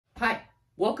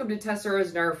Welcome to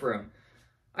Tessera's Nerf Room.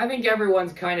 I think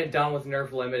everyone's kind of done with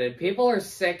Nerf Limited. People are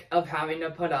sick of having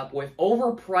to put up with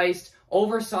overpriced,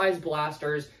 oversized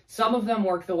blasters. Some of them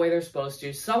work the way they're supposed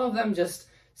to. Some of them just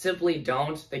simply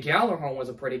don't. The Gjallarhorn was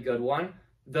a pretty good one.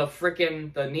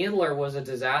 The Needler was a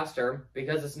disaster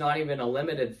because it's not even a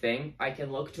limited thing. I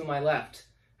can look to my left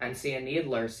and see a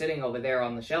Needler sitting over there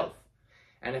on the shelf.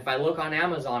 And if I look on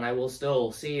Amazon, I will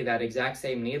still see that exact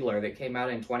same Needler that came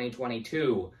out in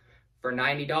 2022 for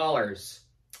 $90.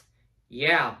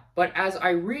 Yeah, but as I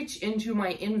reach into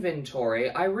my inventory,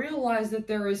 I realize that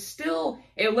there is still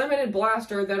a limited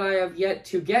blaster that I have yet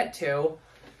to get to.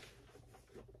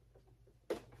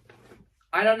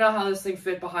 I don't know how this thing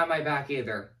fit behind my back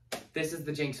either. This is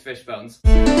the Jinx Fishbones.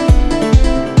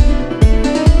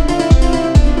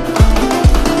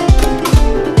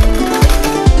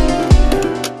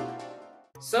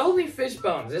 So the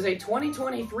Fishbones is a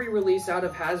 2023 release out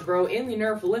of Hasbro in the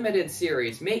Nerf Limited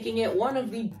series, making it one of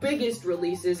the biggest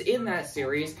releases in that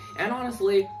series, and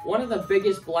honestly, one of the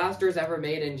biggest blasters ever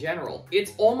made in general.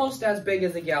 It's almost as big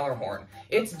as the Gjallarhorn.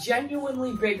 It's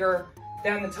genuinely bigger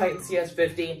than the Titan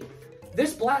CS50.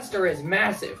 This blaster is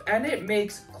massive, and it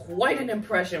makes quite an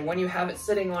impression when you have it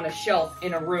sitting on a shelf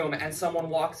in a room and someone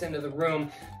walks into the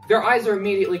room. Their eyes are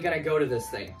immediately going to go to this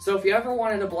thing. So if you ever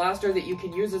wanted a blaster that you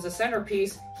can use as a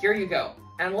centerpiece, here you go.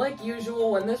 And like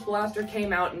usual, when this blaster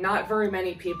came out, not very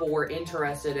many people were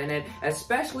interested in it,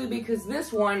 especially because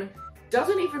this one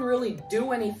doesn't even really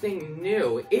do anything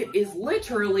new. It is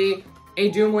literally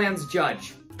a Doomlands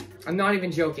Judge. I'm not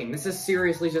even joking. This is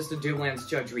seriously just a Doomlands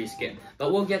Judge reskin.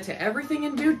 But we'll get to everything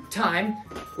in due time.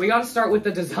 We gotta start with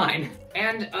the design.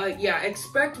 And, yeah,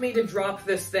 expect me to drop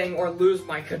this thing or lose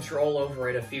my control over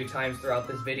it a few times throughout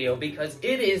this video because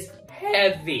it is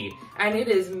heavy and it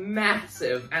is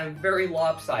massive and very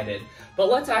lopsided. But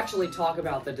let's actually talk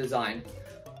about the design.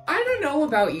 I don't know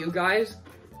about you guys,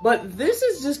 but this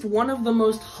is just one of the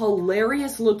most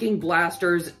hilarious looking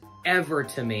blasters ever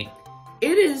to me.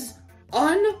 It is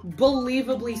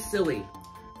unbelievably silly.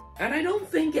 And I don't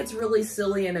think it's really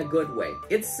silly in a good way.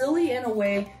 It's silly in a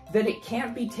way that it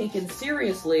can't be taken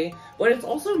seriously, but it's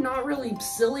also not really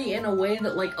silly in a way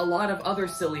that like a lot of other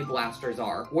silly blasters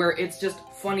are, where it's just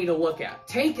funny to look at.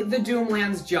 Take the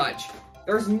Doomlands Judge.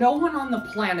 There's no one on the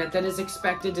planet that is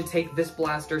expected to take this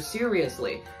blaster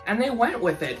seriously, and they went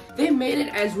with it. They made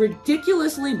it as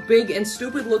ridiculously big and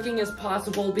stupid looking as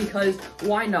possible because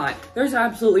why not? There's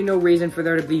absolutely no reason for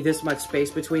there to be this much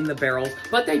space between the barrels,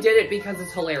 but they did it because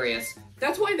it's hilarious.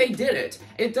 That's why they did it.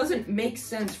 It doesn't make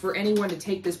sense for anyone to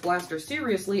take this blaster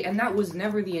seriously, and that was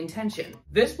never the intention.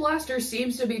 This blaster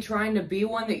seems to be trying to be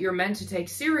one that you're meant to take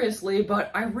seriously, but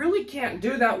I really can't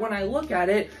do that when I look at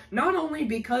it, not only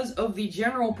because of the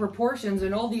general proportions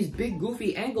and all these big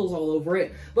goofy angles all over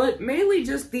it, but mainly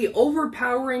just the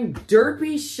overpowering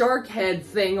derpy shark head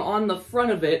thing on the front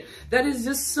of it that is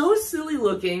just so silly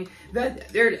looking that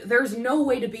there's no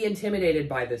way to be intimidated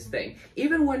by this thing.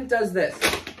 Even when it does this.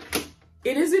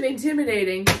 It isn't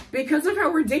intimidating because of how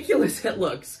ridiculous it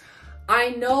looks. I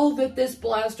know that this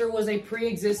blaster was a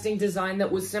pre-existing design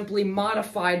that was simply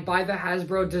modified by the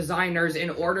Hasbro designers in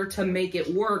order to make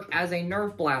it work as a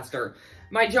Nerf blaster.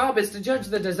 My job is to judge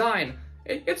the design.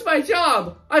 It's my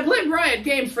job! I blame Riot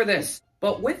Games for this!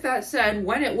 But with that said,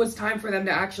 when it was time for them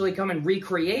to actually come and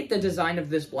recreate the design of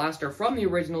this blaster from the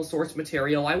original source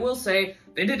material, I will say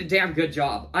they did a damn good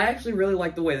job. I actually really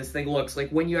like the way this thing looks. Like,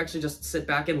 when you actually just sit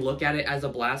back and look at it as a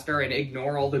blaster and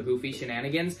ignore all the goofy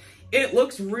shenanigans, it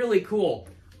looks really cool.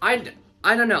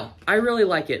 I don't know. I really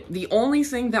like it. The only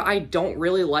thing that I don't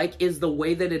really like is the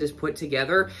way that it is put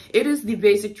together. It is the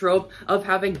basic trope of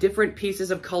having different pieces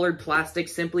of colored plastic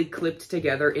simply clipped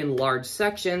together in large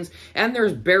sections, and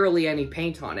there's barely any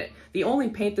paint on it. The only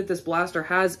paint that this blaster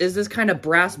has is this kind of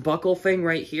brass buckle thing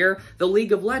right here, the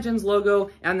League of Legends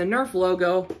logo, and the Nerf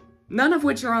logo, none of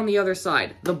which are on the other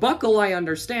side. The buckle I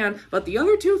understand, but the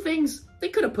other two things, they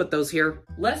could have put those here.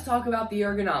 Let's talk about the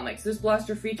ergonomics. This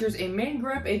blaster features a main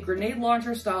grip, a grenade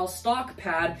launcher style stock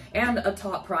pad, and a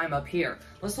top prime up here.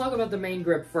 Let's talk about the main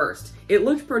grip first. It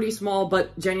looks pretty small,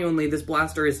 but genuinely this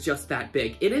blaster is just that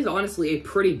big. It is honestly a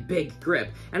pretty big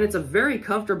grip, and it's a very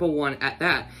comfortable one at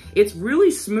that. It's really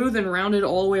smooth and rounded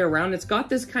all the way around. It's got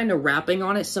this kind of wrapping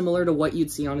on it similar to what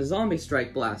you'd see on a Zombie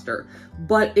Strike blaster.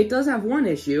 But it does have one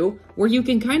issue where you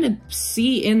can kind of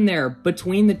see in there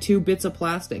between the two bits of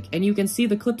plastic, and you can see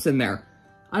the clips in there.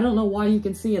 I don't know why you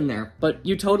can see in there, but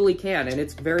you totally can, and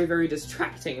it's very, very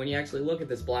distracting when you actually look at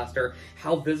this blaster,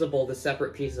 how visible the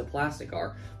separate pieces of plastic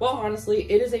are. Well,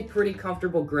 honestly, it is a pretty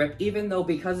comfortable grip, even though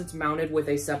because it's mounted with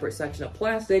a separate section of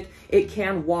plastic, it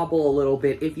can wobble a little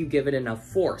bit if you give it enough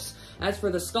force. As for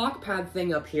the stock pad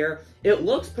thing up here, it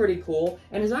looks pretty cool,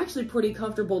 and is actually pretty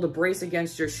comfortable to brace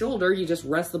against your shoulder. You just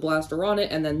rest the blaster on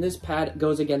it, and then this pad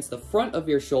goes against the front of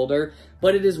your shoulder,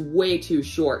 but it is way too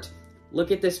short.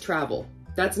 Look at this travel.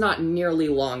 That's not nearly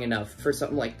long enough for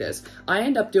something like this. I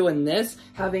end up doing this,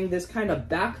 having this kind of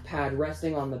back pad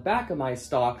resting on the back of my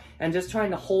stock, and just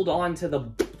trying to hold on to the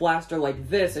blaster like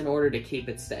this in order to keep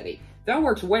it steady. That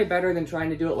works way better than trying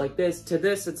to do it like this. To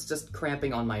this, it's just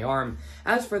cramping on my arm.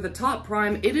 As for the top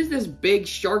prime, it is this big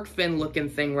shark fin looking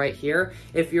thing right here.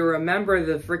 If you remember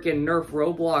the freaking Nerf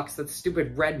Roblox, that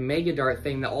stupid red Mega Dart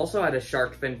thing that also had a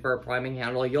shark fin for a priming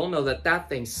handle, you'll know that that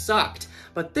thing sucked.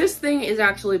 But this thing is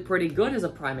actually pretty good as a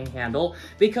priming handle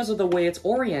because of the way it's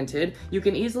oriented. You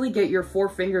can easily get your 4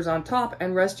 fingers on top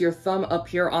and rest your thumb up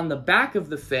here on the back of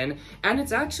the fin, and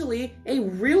it's actually a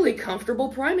really comfortable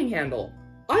priming handle.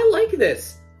 I like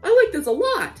this. I like this a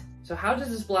lot. So how does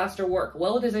this blaster work?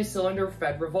 Well, it is a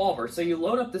cylinder-fed revolver. So you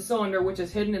load up the cylinder, which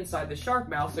is hidden inside the shark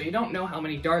mouth, so you don't know how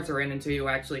many darts are in until you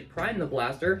actually prime the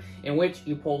blaster, in which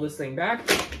you pull this thing back,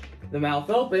 the mouth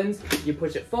opens, you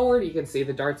push it forward, you can see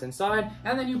the darts inside,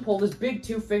 and then you pull this big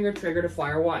 2-finger trigger to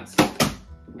fire once.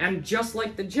 And just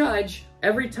like the Judge,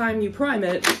 every time you prime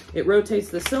it, it rotates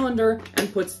the cylinder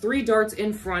and puts 3 darts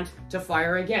in front to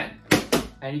fire again.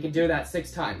 And you can do that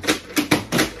 6 times.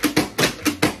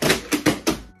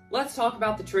 Let's talk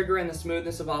about the trigger and the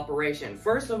smoothness of operation.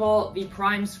 First of all, the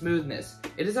prime smoothness.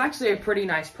 It is actually a pretty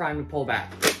nice prime to pull back.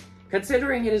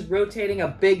 Considering it is rotating a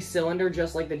big cylinder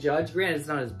just like the Judge, granted it's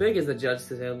not as big as the Judge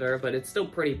cylinder, but it's still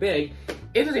pretty big,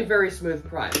 it is a very smooth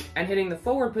prime. And hitting the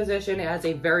forward position, it has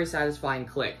a very satisfying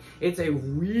click. It's a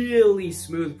really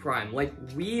smooth prime, like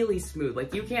really smooth,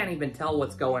 like you can't even tell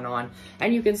what's going on.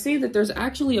 And you can see that there's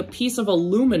actually a piece of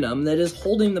aluminum that is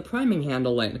holding the priming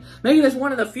handle in, making this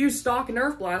one of the few stock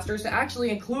Nerf blasters to actually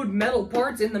include metal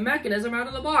parts in the mechanism out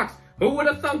of the box. Who would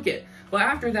have thunk it? But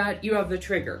after that, you have the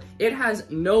trigger. It has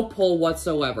no pull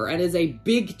whatsoever and is a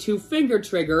big 2-finger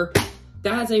trigger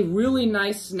that has a really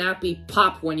nice snappy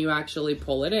pop when you actually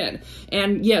pull it in.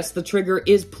 And yes, the trigger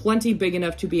is plenty big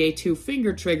enough to be a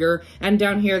 2-finger trigger, and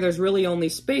down here there's really only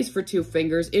space for 2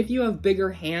 fingers. If you have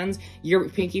bigger hands, your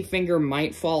pinky finger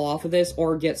might fall off of this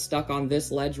or get stuck on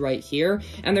this ledge right here,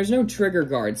 and there's no trigger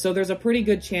guard, so there's a pretty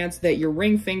good chance that your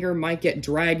ring finger might get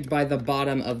dragged by the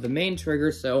bottom of the main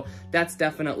trigger, so that's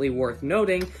definitely worth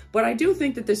noting. But I do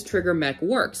think that this trigger mech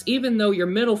works, even though your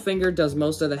middle finger does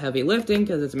most of the heavy lifting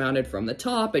because it's mounted from the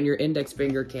top and your index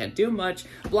finger can't do much,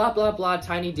 blah blah blah,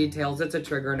 tiny details. It's a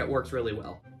trigger and it works really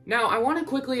well. Now, I want to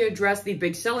quickly address the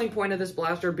big selling point of this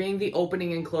blaster being the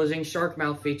opening and closing shark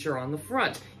mouth feature on the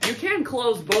front. You can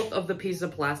close both of the pieces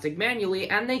of plastic manually,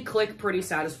 and they click pretty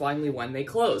satisfyingly when they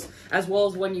close, as well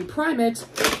as when you prime it.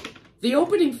 The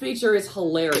opening feature is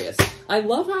hilarious. I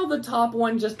love how the top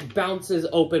one just bounces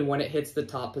open when it hits the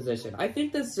top position. I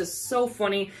think that's just so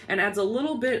funny and adds a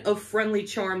little bit of friendly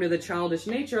charm to the childish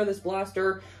nature of this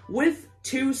blaster, with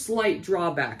 2 slight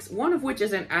drawbacks, one of which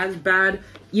isn't as bad.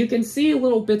 You can see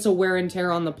little bits of wear and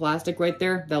tear on the plastic right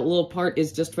there. That little part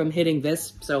is just from hitting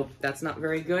this, so that's not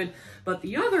very good. But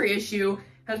the other issue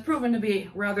has proven to be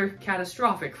rather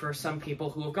catastrophic for some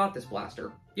people who have got this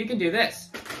blaster. You can do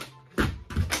this.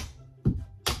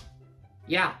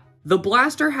 Yeah. The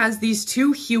blaster has these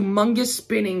 2 humongous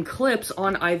spinning clips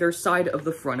on either side of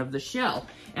the front of the shell,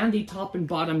 and the top and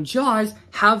bottom jaws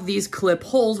have these clip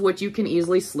holes which you can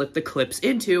easily slip the clips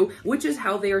into, which is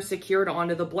how they are secured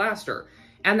onto the blaster.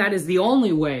 And that is the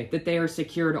only way that they are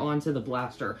secured onto the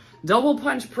blaster. Double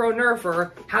Punch Pro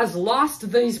Nerfer has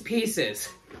lost these pieces.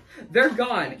 They're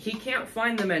gone. He can't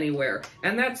find them anywhere.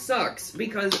 And that sucks,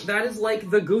 because that is like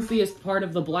the goofiest part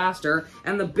of the blaster,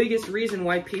 and the biggest reason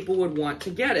why people would want to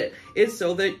get it, is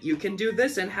so that you can do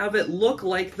this and have it look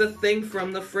like the thing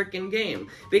from the frickin' game.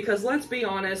 Because let's be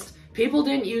honest, people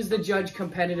didn't use the Judge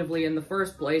competitively in the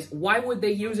first place. Why would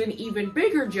they use an even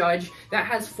bigger Judge that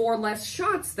has 4 less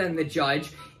shots than the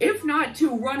Judge, if not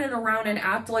to run it around and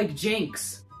act like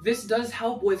Jinx? This does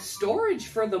help with storage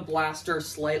for the blaster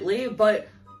slightly, but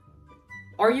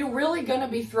are you really going to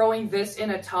be throwing this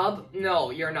in a tub? No,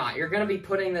 you're not. You're going to be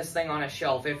putting this thing on a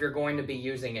shelf if you're going to be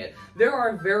using it. There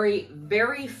are very,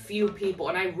 very few people,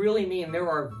 and I really mean there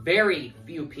are very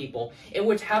few people, in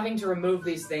which having to remove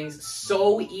these things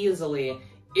so easily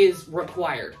is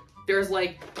required. There's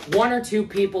like 1 or 2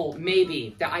 people,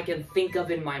 maybe, that I can think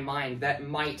of in my mind that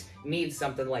might need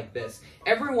something like this.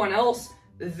 Everyone else,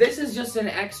 this is just an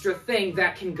extra thing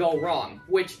that can go wrong,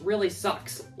 which really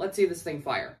sucks. Let's see this thing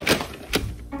fire.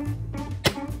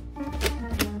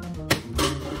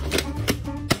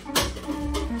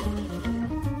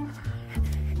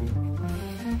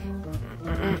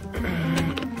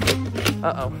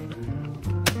 Uh-oh.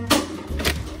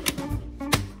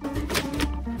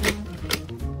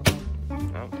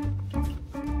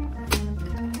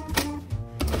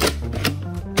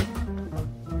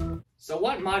 So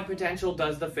what mod potential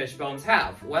does the Fishbones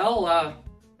have? Well,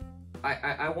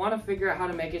 I want to figure out how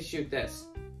to make it shoot this.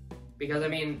 Because, I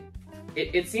mean,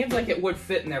 it seems like it would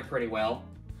fit in there pretty well.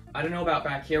 I don't know about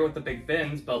back here with the big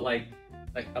fins, but like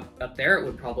up there it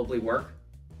would probably work.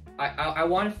 I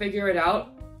want to figure it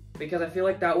out because I feel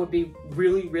like that would be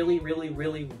really, really, really,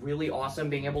 really, really awesome,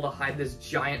 being able to hide this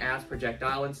giant-ass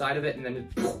projectile inside of it and then it...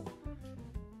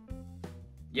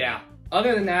 Yeah.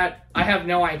 Other than that, I have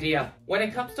no idea. When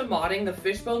it comes to modding, the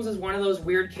Fishbones is one of those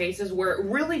weird cases where it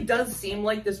really does seem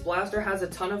like this blaster has a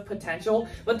ton of potential,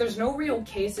 but there's no real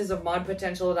cases of mod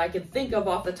potential that I can think of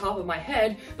off the top of my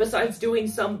head besides doing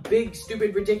some big,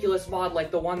 stupid, ridiculous mod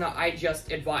like the one that I just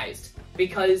advised.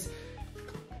 Because,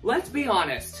 let's be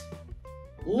honest,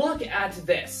 look at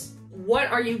this. What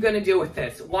are you gonna do with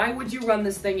this? Why would you run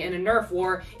this thing in a Nerf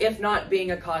war if not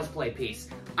being a cosplay piece?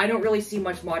 I don't really see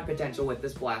much mod potential with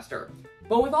this blaster.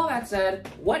 But with all that said,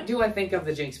 what do I think of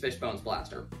the Jinx Fishbones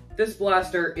blaster? This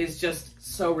blaster is just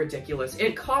so ridiculous.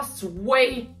 It costs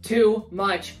way too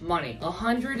much money.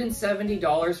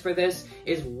 $170 for this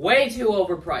is way too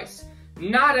overpriced.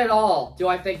 Not at all do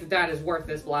I think that that is worth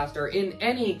this blaster in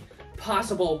any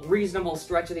possible reasonable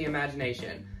stretch of the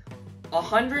imagination.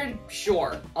 100?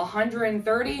 Sure.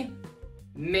 130?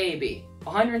 Maybe.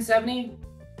 170?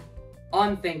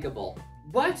 Unthinkable.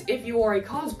 But if you are a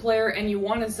cosplayer and you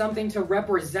wanted something to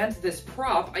represent this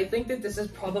prop, I think that this is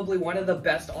probably one of the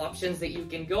best options that you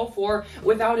can go for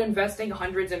without investing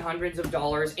hundreds and hundreds of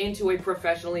dollars into a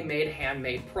professionally made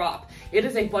handmade prop. It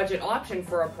is a budget option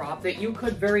for a prop that you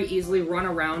could very easily run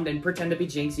around and pretend to be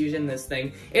Jinx using this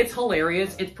thing. It's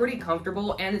hilarious, it's pretty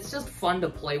comfortable, and it's just fun to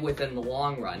play with in the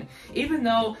long run. Even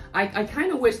though I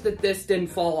kind of wish that this didn't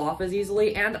fall off as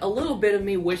easily, and a little bit of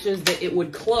me wishes that it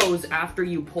would close after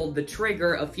you pulled the trigger,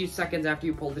 a few seconds after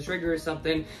you pulled the trigger or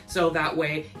something, so that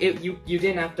way you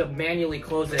didn't have to manually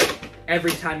close it every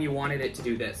time you wanted it to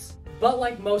do this. But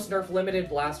like most Nerf limited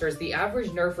blasters, the average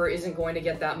Nerfer isn't going to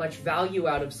get that much value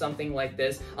out of something like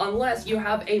this unless you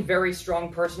have a very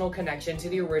strong personal connection to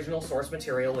the original source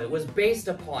material it was based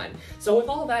upon. So with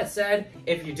all that said,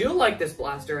 if you do like this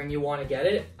blaster and you want to get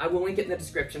it, I will link it in the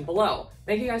description below.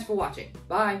 Thank you guys for watching.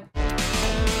 Bye!